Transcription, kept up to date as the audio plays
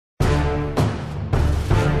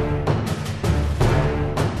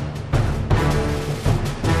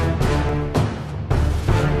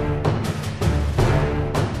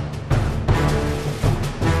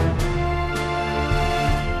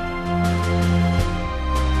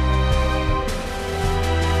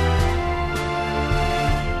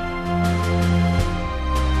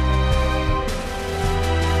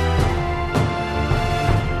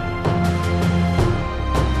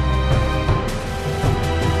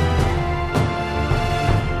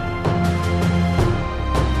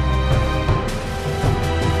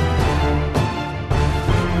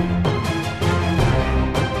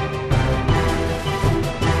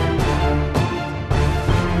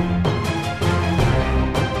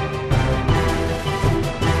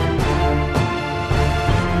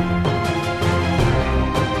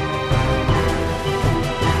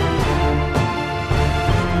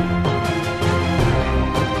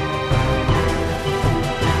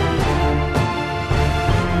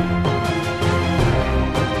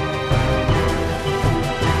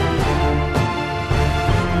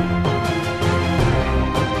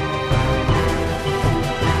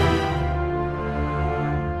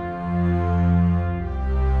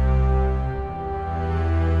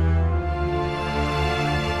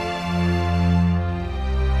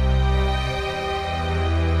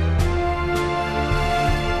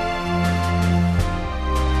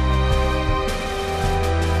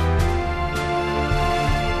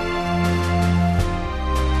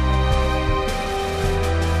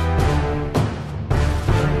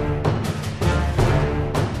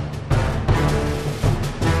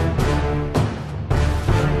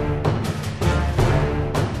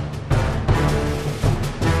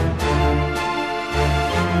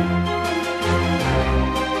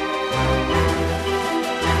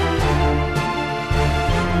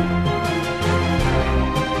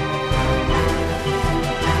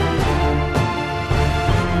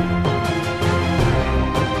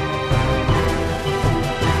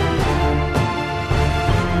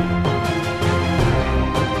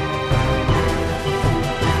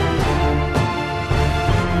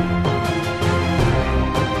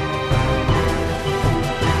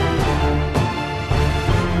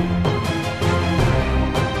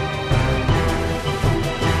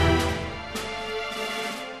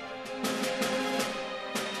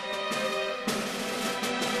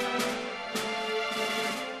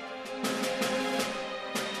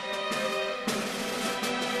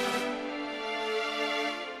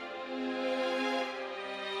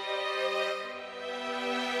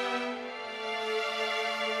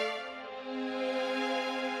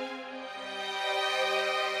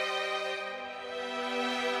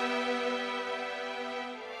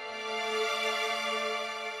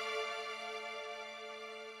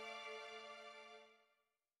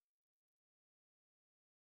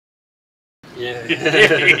Yeah.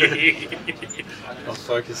 I'll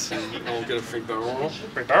focus and I'll get a free barrel roll.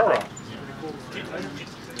 Free barrel roll.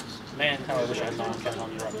 Man, how I wish I had 9 coming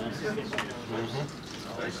on you right now.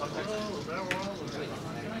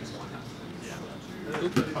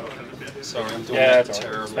 Sorry, I'm doing that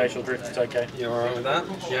terrible. Spatial drift, it's okay. You alright with that?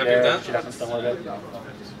 You happy with that? Shit happens, don't worry about it.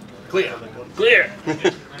 Clear. Clear!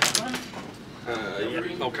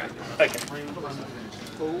 Okay. Okay.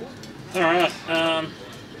 Alright,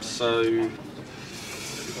 so...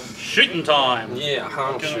 shooting time! Yeah,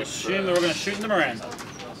 I'm going to assume that we're going to shoot in the Miranda.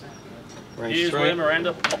 Here's where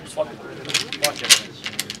Miranda pops like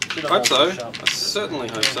everything. Hope so. I certainly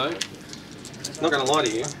hope so. Not going to lie to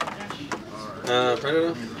you.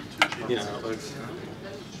 Predator? You know how it works.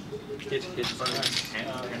 Hit.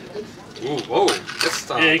 Ooh, whoa, Death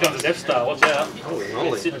Star. Yeah, you got the Death Star, watch out. Holy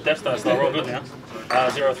moly. It's in the Death Star, so we're all good now.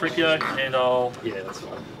 0-3PO, and I'll... Yeah, that's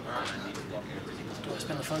fine. Do I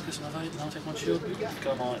spend the focus and evade? No, I'll take one shield.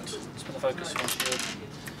 Go might. Spend the focus, one shield.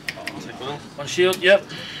 Take one. One shield, yep.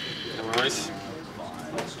 No worries.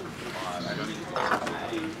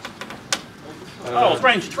 Oh, it's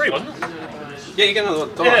range 3, wasn't it? Yeah, you get another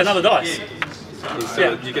dice. Yeah, another dice.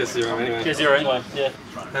 You get 0 anyway. Get 0 anyway, yeah.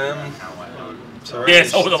 So yeah,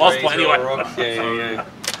 it's over the last one anyway. Yeah.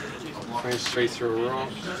 Range 3 through a rock.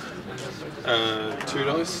 2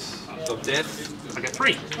 dice of death. I get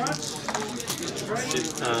 3.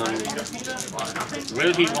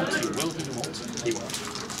 Will he want to? He won't.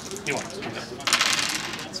 He won't. Okay.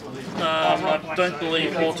 I don't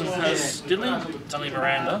believe Horton has Diddley. It's only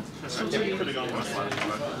Miranda.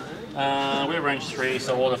 We're range 3,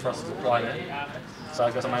 so Autothrusters apply there. So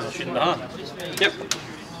I guess I may as well shoot in the hand. Yep.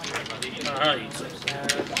 Alright.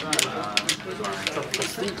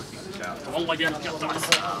 Long way down.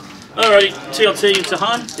 Alrighty, TLT into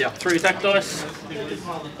Han. Yeah. 3 attack dice.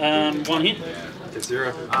 1 hit. Get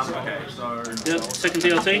 0. Yep. Second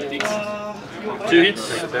TLT. 2 hits.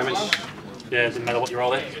 Take damage. Yeah, it doesn't matter what you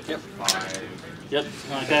roll there. Yep. Yep.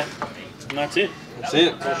 Okay. And that's it. That's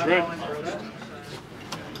it. That's right.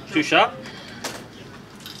 2 sharp.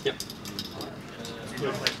 Yep.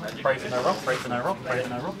 Pray for no rock, pray for no rock, pray for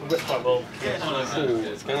no rock. Whip quite well. Ooh,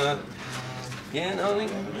 it's gonna... Yeah, no,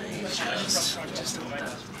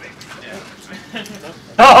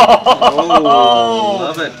 oh,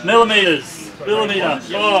 love it. Millimeters. Oh.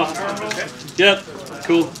 Yep.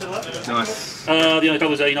 Cool. Nice. The only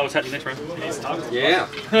trouble is you know what's happening next round. Yeah.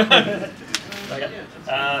 Okay.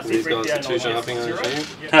 These guys are 2 sharping on you?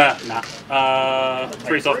 Nah.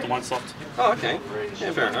 3 soft and 1 soft. Oh, okay.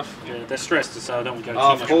 Yeah, fair enough. Yeah, they're stressed, so I don't want to go too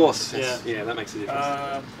much. Of course. Yeah. Yeah, that makes a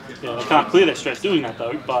difference. Yeah, they can't clear their stress doing that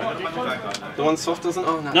though, but... The one soft doesn't?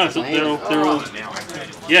 Oh, no. No, they're all...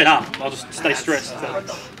 Yeah, no, I'll just stay stressed.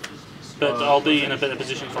 But I'll be in a better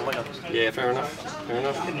position for later. Yeah, fair enough. Fair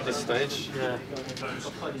enough. At this stage. Yeah.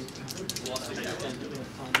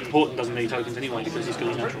 Horton doesn't need tokens anyway because he's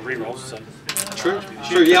got natural rerolls, so... True.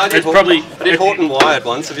 Yeah, I did Horton wired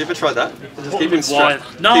once. Have you ever tried that? Just keep him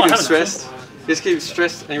stressed. No, keep I him haven't. stressed. Just keep him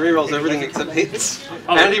stressed, and he rerolls everything except hits.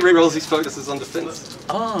 Oh, and he rerolls his focuses on defense.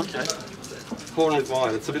 Oh, okay. Horton with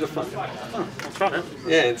wired. It's a bit of fun. Oh, I'll try that.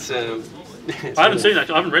 Yeah, it's I haven't seen that.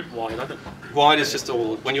 I haven't read Wired. Wide is just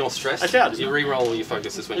all when you're stressed. It's out. You re-roll all your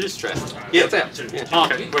focuses when you're stressed. Yeah, it's out. Yeah. Oh,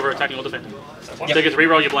 okay. Whether we're attacking or defending. So you get to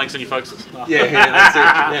re-roll your blanks and your focuses. Oh. Yeah, that's it.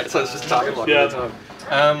 Yeah, so it's just target lock all the time.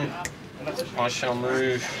 Yeah. I shall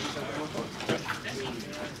move.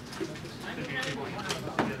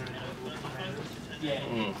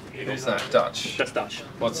 Who's that? Dutch. That's Dutch.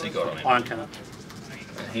 What's he got on him? Iron Cannon.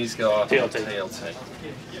 And he's got TLT.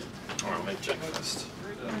 Alright, move Jack first.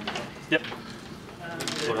 Yep.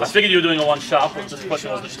 I figured you were doing a 1 sharp, but just the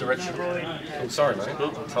question was which direction. I'm sorry, mate.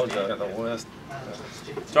 I told you I got the worst.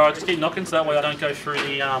 So I just keep knocking so that way I don't go through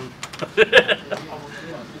the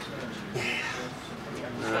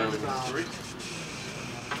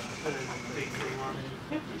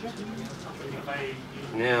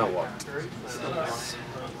Now what?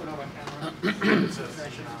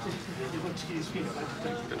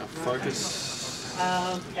 Gonna focus.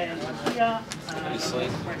 Obviously.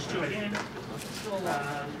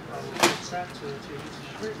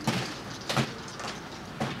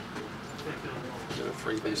 Get a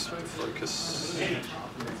free boost focus.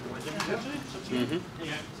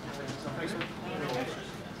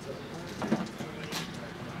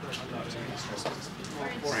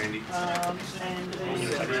 Randy.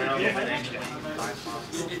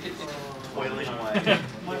 Boiling away. Yeah,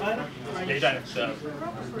 you don't have to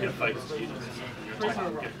get a focus to use it.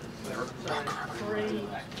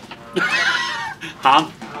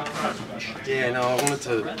 Harm? Yeah, no, I wanted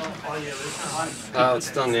to.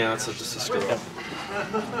 It's done now, it's just a screw up.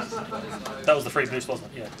 That was the free boost,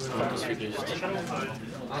 wasn't it? Yeah, that was free boost.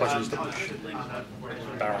 Plus used the push.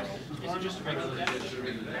 Barrel.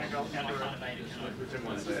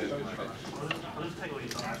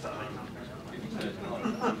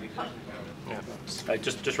 Yeah. Hey,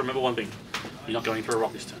 just remember one thing. You're not going for a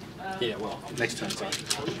rock this turn. Yeah, well, Next turn, sorry.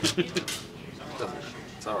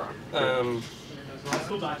 it's alright.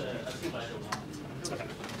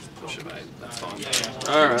 Push it, mate. That's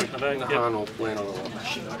fine. Alright, the Han will land on the wall.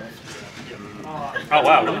 Oh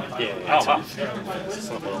wow, really? Yeah. Oh wow. It's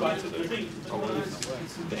not what I want to do. I want to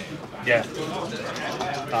Yeah.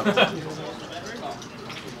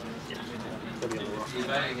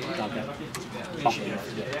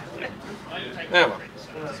 Yeah, well,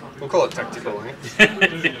 we'll call it tactical, eh?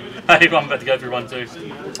 Hey, I'm about to go through one too.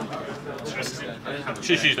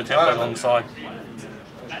 Just use the template alongside.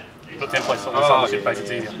 Put templates on the side of the ship base,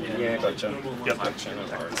 it's easier. Yeah, gotcha. Yep. Gotcha, no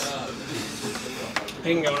worries.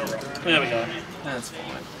 You can go on a rock. There we go. That's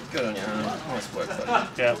fine. Good on you, huh? Nice work, buddy.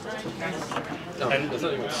 Yeah. Oh, And- there's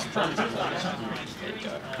not even a strap. There you go.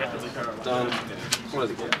 Done. What does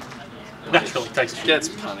he get? Naturally takes a shit. Gets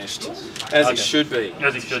punished. As he should be.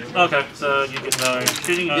 As he should. Okay, so you get no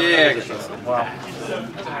shooting. Yeah, I get Wow.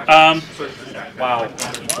 Wow.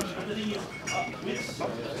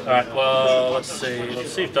 Alright, well, let's see.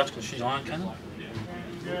 Let's see if Dutch can shoot iron cannon.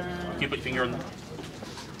 Can you put your finger on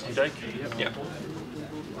Jake? Yeah.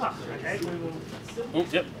 Oh,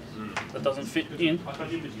 yep. That doesn't fit in.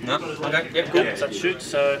 No? Okay, yep, Yep, so that shoots,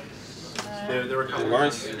 so... No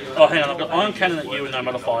worries. Oh, hang on, I've got iron cannon at you with no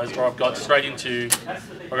modifiers, or I've got straight into...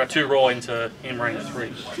 I've got 2 raw into him, range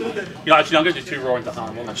 3. Yeah, actually, I'm going to do 2 raw into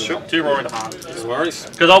Han. Sure. 2 raw into Han. No worries.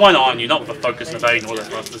 Because I won't iron you, not with a focus and evade and all the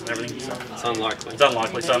thrusters and everything. So It's unlikely. it's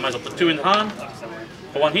unlikely, so I may as well put 2 into Han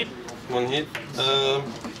for 1 hit. One hit. What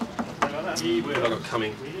have I got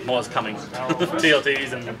coming? More's coming.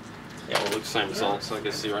 TLTs and Yeah, well, looks same result, so I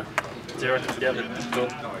guess 0. 0. Yep, cool.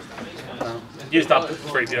 Used up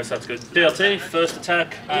 3 PS, that's good. DLT, first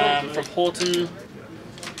attack from Horton.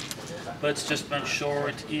 Let's just make sure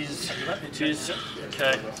it is. It is.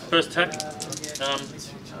 Okay, first attack.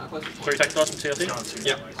 3 attack dice from TLT.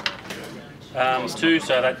 Yep. 2,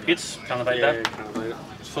 so that hits. Can't evade Yeah, that. can't evade it.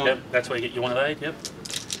 It's fine. Yep, that's where you get your 1 evade. Yep.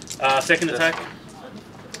 Second attack.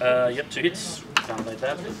 Yep, 2 hits. Can't evade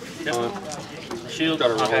that. Yep. Shield. Got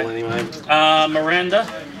to roll Okay. anyway. Miranda.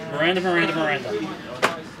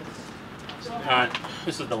 Alright,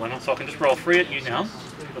 this is the dilemma. So I can just roll 3 at you now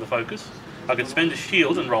for the focus. I can spend a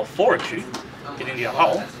shield and roll 4 at you, get into your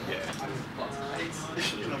hull.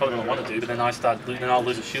 Probably what I want to do, but then then I'll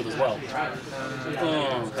lose a shield as well.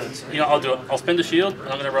 Oh, you know, I'll do it. I'll spend a shield, and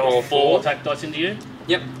I'm going to roll 4 attack dice into you.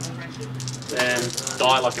 Yep. And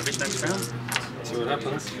die like a bitch next round. See what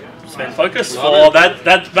happens. Spend focus. Love it.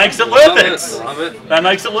 That makes it worth Love it. Love it. That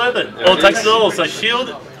makes it worth it. All takes it all. So shield,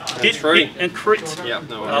 hit, and crit. Yep,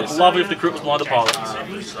 no I'd worries. love it if the crit was blind to pilot.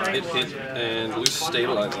 Hit, and loose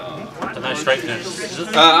stabilizer. So no straight nurse.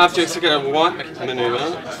 After you execute a white maneuver,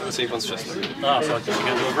 the sequence just. So I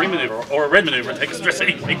can do a green maneuver or a red maneuver and take a stress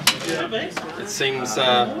anything. It seems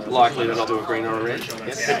likely that I'll do a green or a red.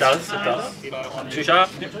 Yes. It does. 2 sharp.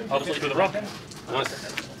 Obviously with a rock.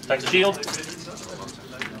 Nice. Takes a shield.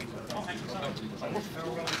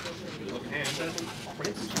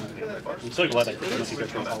 I'm so glad they put this go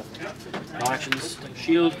through all. No actions.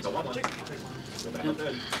 Shield. Yep.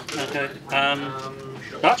 Okay.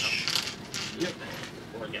 Dutch. Yep.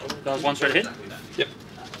 That was 1 straight ahead. Yep.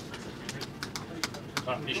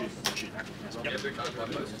 Issue.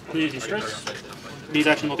 Here's your stress. His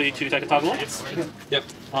action will be to take a target off Yep.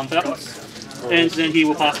 on Falcons. And then he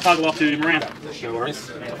will pass target off to Miranda. No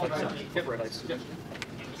worries.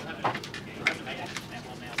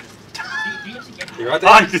 You right there?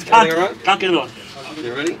 I just can't, Everything all right? can't get it on.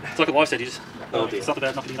 You ready? It's like a wife said, you just Oh dear. something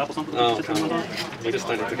about not getting it up or something. Oh, Just come something on. like that. We just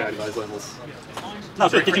don't need to go to those levels. No,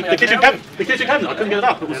 it's the kitchen cabinet. I couldn't get it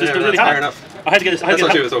up. It was just Yeah, really that's hard. fair enough. I had to get it. I had That's to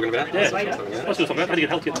what get you it were talking about. Yeah, That's what you were talking that's about. what I was talking about. I had to get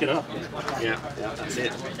help to get it up. Yeah, that's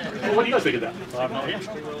it. Well, what do you guys think of that? I have no idea.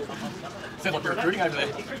 Sounds like you're recruiting over there.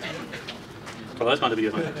 Well, those kind of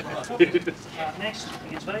videos. Next,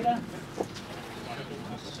 against Vander.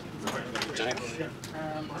 Jack.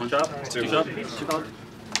 1 sharp, 2 sharp, 2 sharp.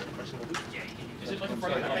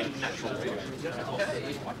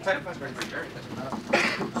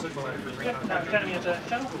 Academy of the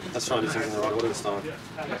Channel. Let's try and do something right. What is time?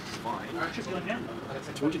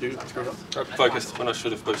 So what'd you do? Screw up. I focused when I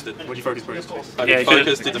should have boosted. What'd you focus boost? I Yeah,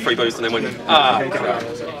 focused, did the free boost, and then went, crap.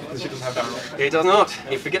 He does not.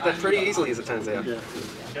 You forget that pretty easily, as it turns out.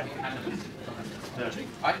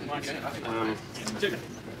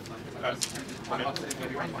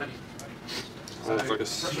 I'll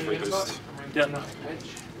focus, free boost. Yep.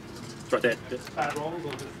 It's right there. Yep. Bad roll.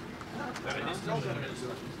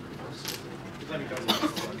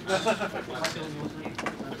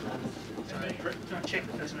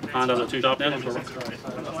 Does it 2 sharp now?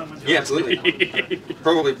 Yeah, absolutely.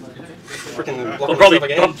 Probably freaking blocking Probably.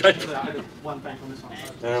 myself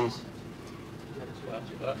again.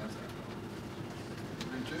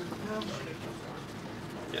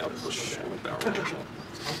 Yeah, I'll push him with barrel range.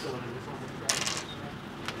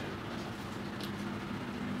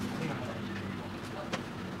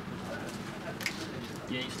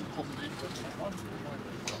 Yeah, you still holding that.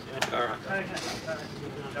 Alright.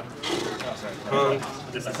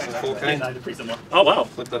 This is 4K. Oh wow.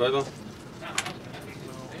 Flip that over.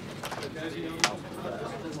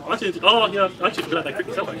 Oh yeah, I actually forgot that quick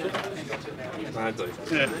yourself actually. I do.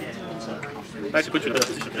 Yeah. I actually put you in that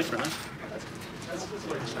position next round.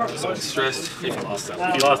 So I'm stressed if you lost that.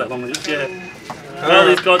 If you last that long with this, yeah. Well,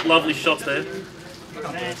 he's got lovely shots there.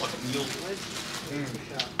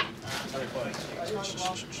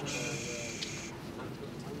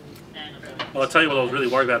 Well, I'll tell you what I was really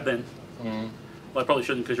worried about then. Well, I probably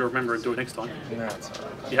shouldn't because you'll remember and do it next time. No, it's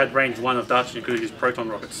alright. You had range 1 of Dutch and you could have used Proton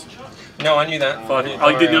Rockets. No, I knew that. Oh,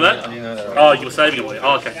 you did know that? I didn't know that. Oh, you were saving it away.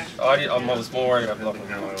 Oh, okay. I was more worried about blocking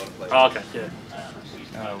how I want to play. Oh, okay, yeah.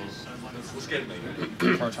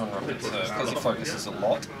 Proton Rockets, because he focuses a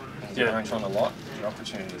lot, and he's range on a lot, the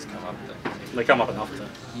opportunities come up there. They come up enough to...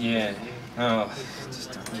 Yeah. Oh,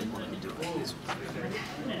 just don't really want to do it.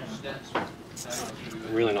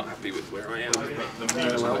 I'm really not happy with where I am.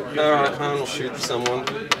 Alright, Han will shoot someone.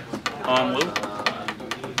 Will.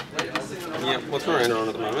 Yeah, what's Miranda on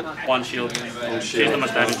at the moment? 1 shield. She's the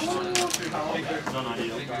most damaged.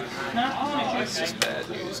 It's just bad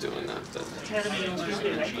news doing that.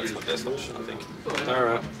 That's my best option, I think.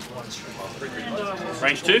 Alright.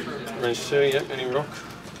 Range 2? Range 2, yep. Any rock?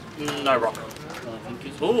 No rock.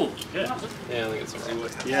 Oh, yeah. Yeah, I think it's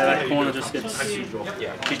alright. Yeah, that corner just gets...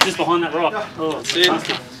 Yeah. He's just behind that rock. Oh, That's it.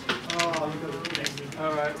 nasty.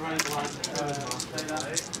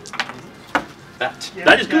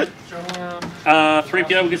 That is good.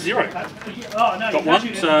 3PO will get 0. Got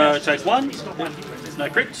 1, so it takes 1. No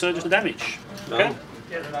crit, so just a damage. Okay.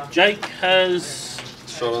 Jake has...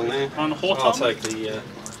 Shot on there. On Horton. I'll take the...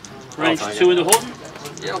 range 2 into Horton.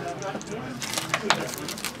 Yep.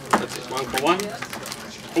 That's it. 1 For 1.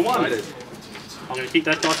 For 1. Excited. I'm going to keep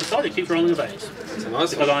that dice aside and keep rolling the base. That's a nice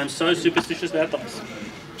Because one. I'm so superstitious about dice.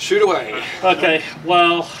 Shoot away. Okay,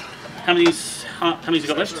 well, how many's you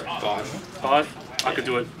got left? 5. 5? I could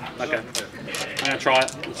do it. Okay. I'm going to try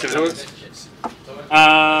it. Let's see what Do happens.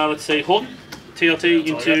 it. Let's see. Horton. TLT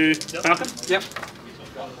into Falcon. Yep.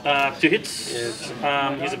 2 hits. Yes.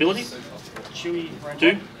 His ability. 2.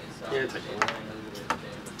 Yeah, take it.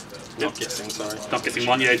 Not guessing, sorry. Not guessing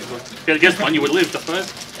 1, yeah. If you had guessed 1, you would have lived, I suppose.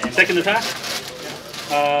 Second attack.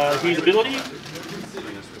 His ability.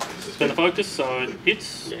 Spend the focus, so it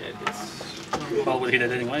hits. Yeah, it is. I would have hit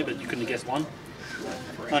it anyway, but you couldn't have guessed 1.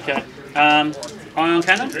 Okay. Ion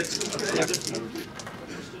cannon. Yep.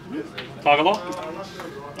 Target lock.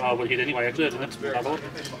 I would hit anyway, actually. That's target lock.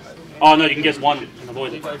 Oh no, you can guess 1 and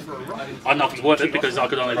avoid it. I don't know if it's worth it because I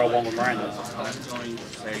could only roll 1 with Miranda.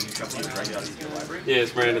 Yeah,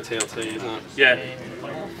 it's Miranda TLT, isn't it? Yeah.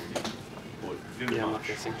 Yeah, I'm not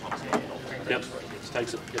guessing. Yep. Just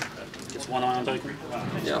takes it. Yep. Gets 1 ion token.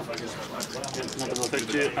 Yeah. Yep. Not gonna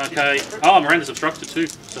affect you. Okay. Oh, Miranda's obstructed too.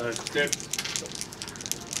 So.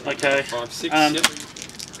 Okay. 5, 6. Yep.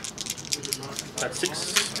 That's 6.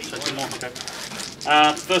 So 2 more. Okay.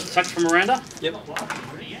 First attack from Miranda. Yep.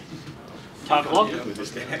 Target lock.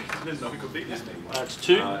 That's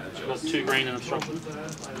 2. Got 2 green and obstruction.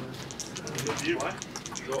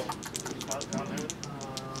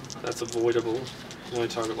 That's avoidable. No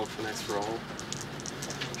target lock for next roll.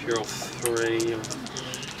 Pure 3.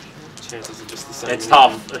 Chances are just the same. It's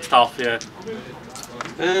tough. It's tough. Yeah.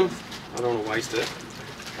 I don't want to waste it.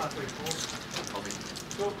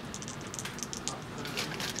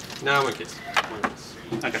 No, I won't kiss.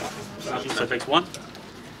 Okay. So it takes 1.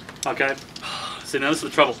 Okay. So now this is the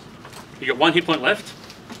trouble. You got 1 hit point left.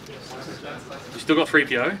 You still got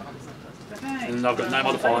 3PO. And I've got no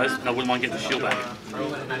modifiers, and I wouldn't mind getting the shield back.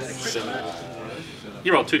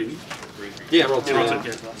 You rolled 2, didn't you? Yeah, I rolled 2. You rolled 2, I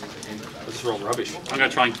yeah. just rolled rubbish. I'm going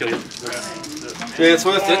to try and kill you. Yeah, it's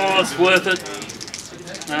worth it. Oh, it's worth it.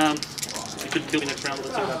 You couldn't kill me next round,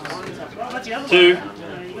 but that's okay. 2.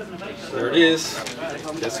 There it is.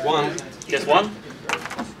 Guess 1. Guess 1.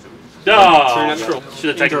 2 Oh, natural. should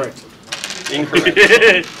have taken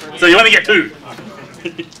Incorrect. So you only get 2.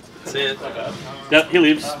 That's it. Yep, he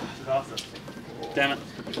lives. Damn it.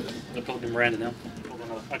 I've called him Miranda now.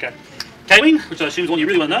 Okay. K-Wing, which I assume is one you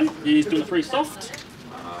really want to know, is doing a 3 soft.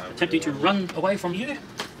 Attempting to run away from you.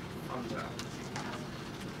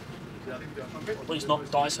 Please not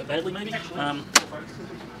die so badly, maybe.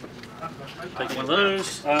 Taking one of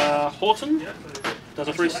those. Horton does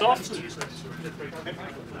a 3 soft.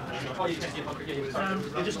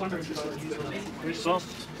 Just wondering if you use 3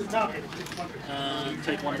 soft.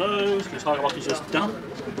 Take one of those, because Skywalker is just done.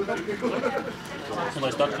 One of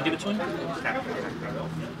those ducks can give it to him.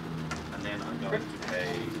 And then I'm going to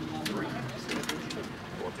pay 3.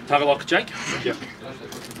 Target lock Jake. Yep.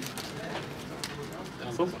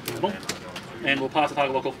 And we'll pass the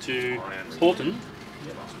target lock off to Horton.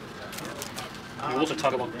 We'll also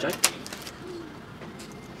target lock Jake.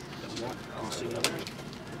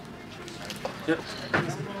 Yep.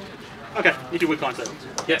 Okay, if you would kind sir.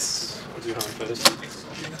 Yes. I'll do home first.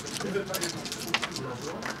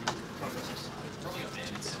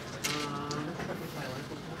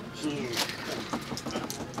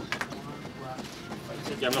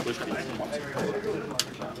 Yeah, I'm not pushing it.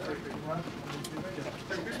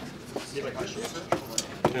 Yeah,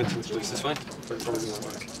 it's introduced this way, but it probably won't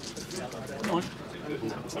work. Fine.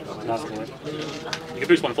 No, it's not No, gonna it's alright. You can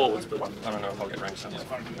boost one forwards, but I don't know if I'll get rank somewhere.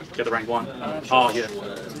 get the rank 1. Oh, yeah.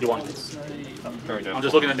 You want. Very good. I'm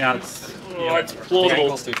just looking at it now. It's The plausible.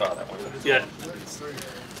 angle's too far that way. Yeah.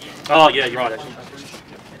 Oh, yeah, you're right, actually.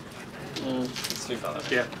 It's too far that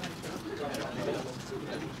way. Yeah.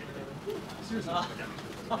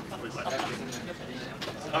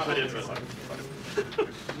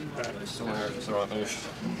 Somewhere it's the right move.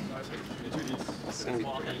 It's going to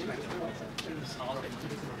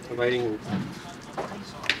be waiting.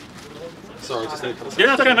 Sorry, just need to Yeah,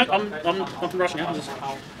 that's okay, mate. I'm not rushing out. I'm just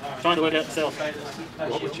trying to work out myself.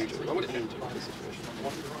 What would you do? What would you do in this situation?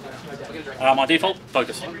 My default,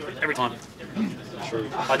 focus. Every time. True.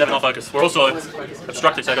 I never not focus. We're also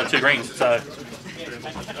obstructed, so I've got 2 greens, so...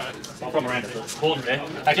 I'm from Miranda, but Horton there.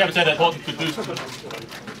 Actually, I haven't said that Horton could boost.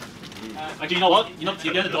 Actually, you know what? You're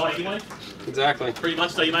going to die anyway. Exactly. Pretty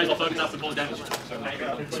much, so you may as well focus up and pull damage.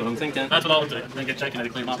 That's what I'm thinking. That's what I would do. Then get shaken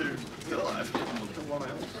and clean them up.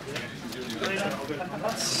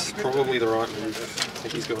 It's probably the right move. I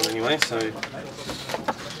think he's gone anyway, so...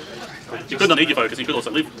 You could not need your focus, you could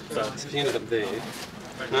also live. So. If he ended up there...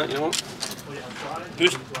 No, you know what?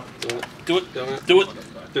 Boost. Doing it. Do it. Doing it. Do it.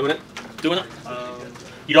 Doing it. Doing it.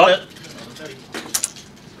 You got it.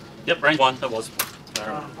 Yep, range 1, that was.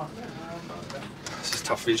 This is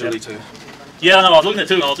tough visually too. Yeah, no, I was looking at it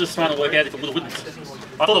too, and I was just trying to work out if it would or wouldn't.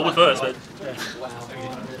 I thought it would first, but...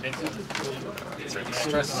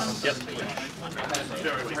 Stress. Yep.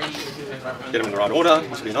 Get him in the right order,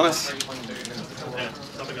 which would be nice.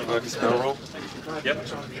 Focus barrel roll. Yep.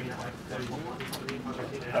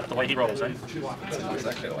 That's the way he rolls, eh? That's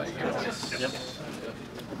exactly the way he rolls. Yep.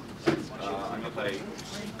 I'm going to play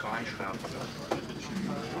Guy Shroud.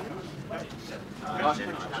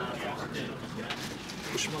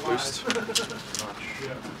 Push and boost.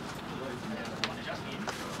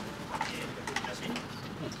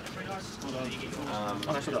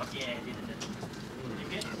 Oh, that's what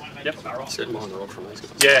Yep. Set behind the rock from these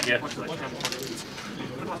guys. Yeah, yeah.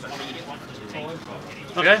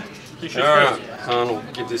 Okay. You shoot Alright, first. Han will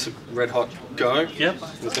give this a red hot go. Yep.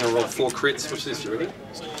 He's going to roll 4 crits. Watch this, you ready?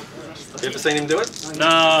 You ever seen him do it?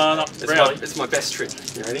 No, not really. It's my best trick.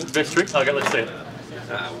 You ready? Best trick? Okay, let's see it.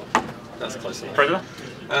 Well, that's close enough. Predator?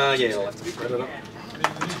 Yeah, I'll have to be Predator.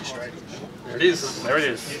 There it is. There it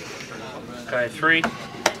is. Okay, 3.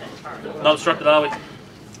 Not obstructed, are we?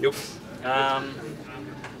 Yep.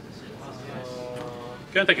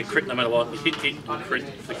 Go and take a crit no matter what. You hit, or crit.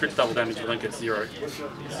 If the crit's double damage, you don't get 0.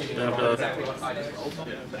 Then I've got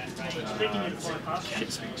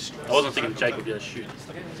shit. I wasn't thinking Jake would be able to shoot.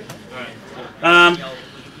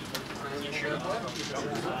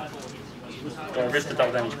 Do I risk the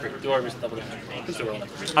double damage crit? Do I risk the double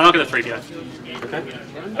damage? I'm not going to 3PO. Okay.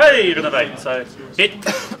 Hey, you're going to bait. So, hit.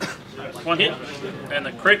 1 hit. And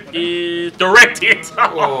the crit is direct hit.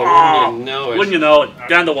 Oh, wouldn't you know it? Wouldn't you know it?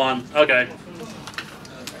 Down to 1. Okay.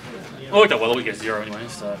 Oh, okay, well, we get 0 anyway,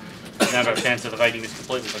 so now I've got a chance of evading this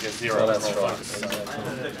completely if I get 0. Oh, that's roll right. focus,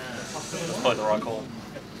 so that's probably the right call.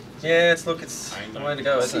 Yeah, it's the way to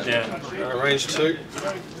go, isn't it? Yeah. Range 2.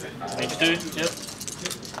 Range 2, yep.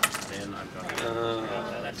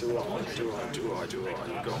 Do I?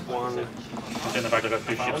 You got 1. And the fact I've got 2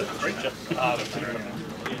 ships at the creature.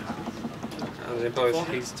 They're both,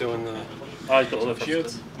 he's doing the... Oh, he's got all the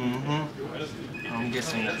shields. Mm-hmm. I'm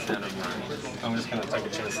guessing that's out of range. I'm just going to take a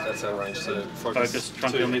chance that's out of range to focus. Focus,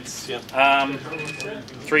 trunk 2 build. hits, yeah.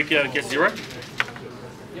 3PO gets 0.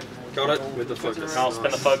 Got it with the focus. I'll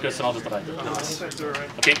spend the focus and I'll just debate. Nice. I'll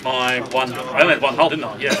keep my one. I only had one hull, didn't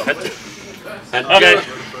I? Yeah, I had to. And Okay.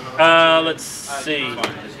 Let's see.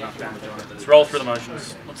 Let's roll through the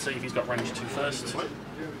motions. Let's see if he's got range 2 first.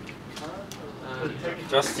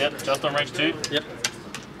 Just. Yep, just on range 2. Yep.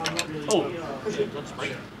 Oh.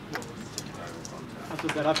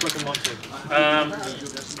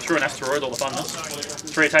 Through an asteroid, all the funness.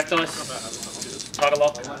 3 attack dice. Target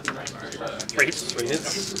lock. 3 hits. 3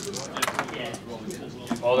 hits.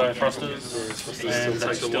 Autothrusters.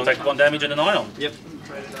 And still take 1 damage and an ion. Yep.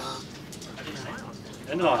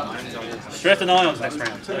 And an ion. Stress and ions next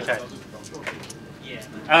round. Okay.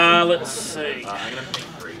 Let's see.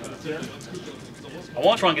 I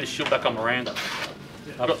want to try and get a shield back on Miranda.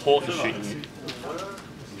 I've got Horton shooting.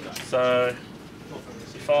 So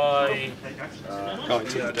if I Can't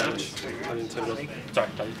take the damage. I didn't take it. sorry,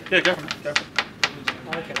 yeah, go for it. Go for it.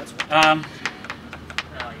 I'm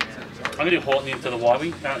gonna do Horton into the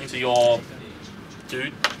Y-wing, into your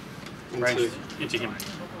dude. Range into him.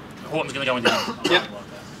 Horton's gonna go into him. Yep.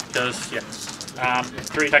 Because, yeah.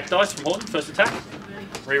 3 attack dice from Horton, first attack.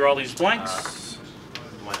 Reroll these blanks.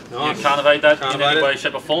 Nice. You can't evade that Can't in evade any way, it.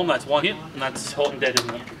 shape or form. That's 1 hit, and that's Horton dead,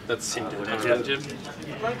 isn't it? That's him dead.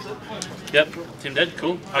 Yep, Tim dead,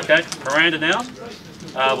 cool. Okay, Miranda now.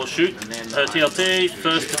 We'll shoot. TLT,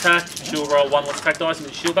 first attack. She'll roll 1 less attack dice and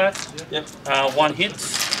then shield back. Yep. 1 hit.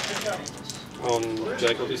 On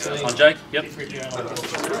Jake, obviously. On Jake, yep. Evaded.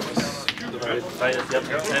 Yep.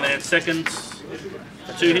 And then second,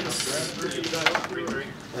 2 hits.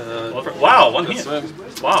 Wow, 1 hit.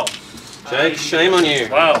 Wow. Jake, shame on you.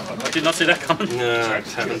 Wow, I did not see that coming. No, it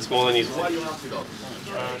happens more than you.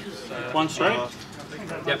 1 straight.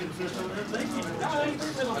 Yep.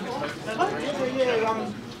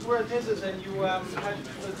 Where this is, and you had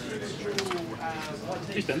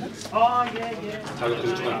He's done that? Oh, yeah. I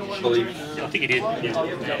believe. Yeah, I think he did.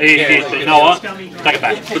 Yeah. He did, but you know what? Take it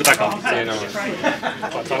back. Put it back on. Yeah, no.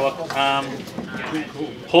 Right, so what?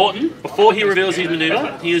 Horton, before he reveals his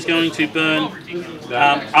maneuver, he is going to burn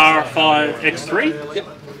R5X3,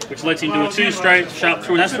 which lets him do a 2 straight sharp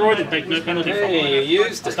through an asteroid and take no penalty from it. Hey, you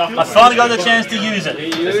used it. I finally got the chance to use it. You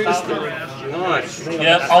used it. Nice.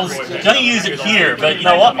 Yeah, I was going to use it here, but you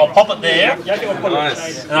know what? I'll pop it there,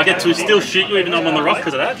 Nice. and I get to still shoot you even though I'm on the rock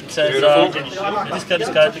because of that. It says, this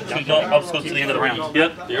card, we got obstacles to the end of the round.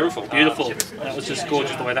 Yep. Beautiful. Beautiful. That was just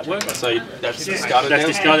gorgeous the way that worked. So that's discarded That's now?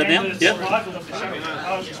 discarded now. Yep.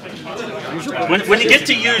 When you get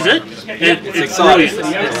to use it, it's exciting.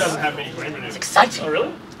 brilliant. It's exciting. Oh,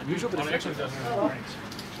 really?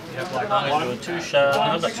 I'm 2 sharp.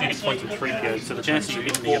 I've got 2 hit points and 3 POs, so the chances of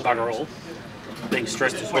hitting me are bugger all. Being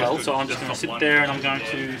stressed as well, so I'm just going to sit there and I'm going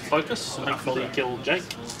to focus and hopefully kill Jake.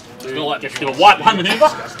 Get to do a white 1 maneuver.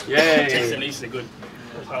 Yay. Good.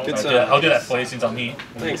 Good I'll do that for you since I'm here.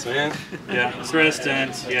 Thanks, man. Yeah, it's rest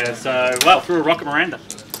and yeah, so, well, through a rocket Miranda.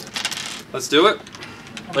 Let's do it.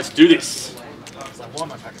 Let's do this.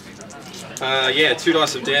 Yeah, 2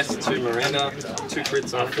 dice of death to Miranda, 2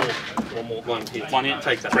 crits after 1 hit. 1 hit,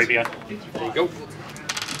 Take that. 3 PO. There you go.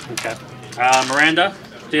 Okay. Miranda,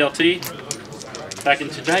 DLT, back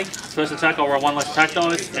into Jake. First attack, I'll roll 1 less attack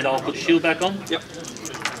dice, and I'll put shield back on. Yep.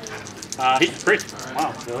 Hit crit.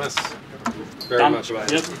 Wow. Nice. Very Done. much about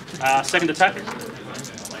Yep. it. Second attack.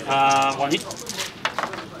 1 hit.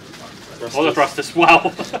 Autothrusters.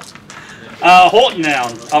 Wow. Horton now.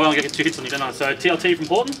 I'm only going to get 2 hits on you, don't I? So TLT from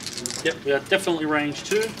Horton. Yep. We are definitely range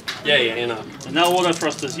 2. Yeah, you know. And no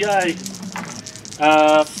Autothrusters. Yay.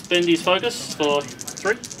 Spend his focus for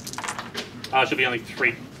 3. Should be only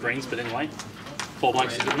 3 greens, but anyway. 4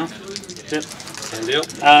 blanks is good enough. Yep. Same deal.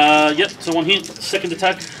 Yep, so 1 hit. Second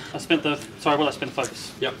attack. I spent the. Sorry, what did I spend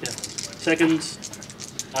focus? Yep. Yeah. Second.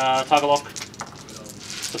 Target lock.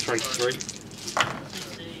 For 3. 3.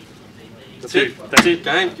 That's 2. it. That's it.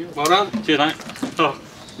 Game. Well done. Cheers, mate. Oh.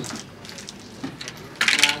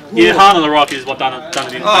 Yeah, hard on the rock is what done it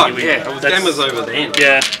in. Oh, win. yeah. The game was over then.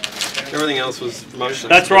 Yeah. Everything else was motion.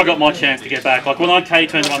 That's where I got my chance to get back. Like when I K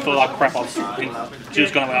turned one, I thought, like, crap, she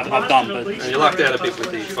was going to I've done, but And you lucked out a bit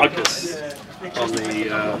with the focus on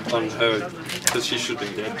the on her, because she should be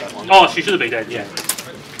dead that one. oh, she should have been dead. Yeah.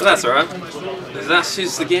 But that's alright. That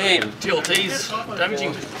is the game. TLT's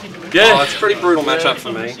damaging. Yeah. Oh, it's a pretty brutal matchup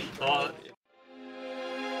for me.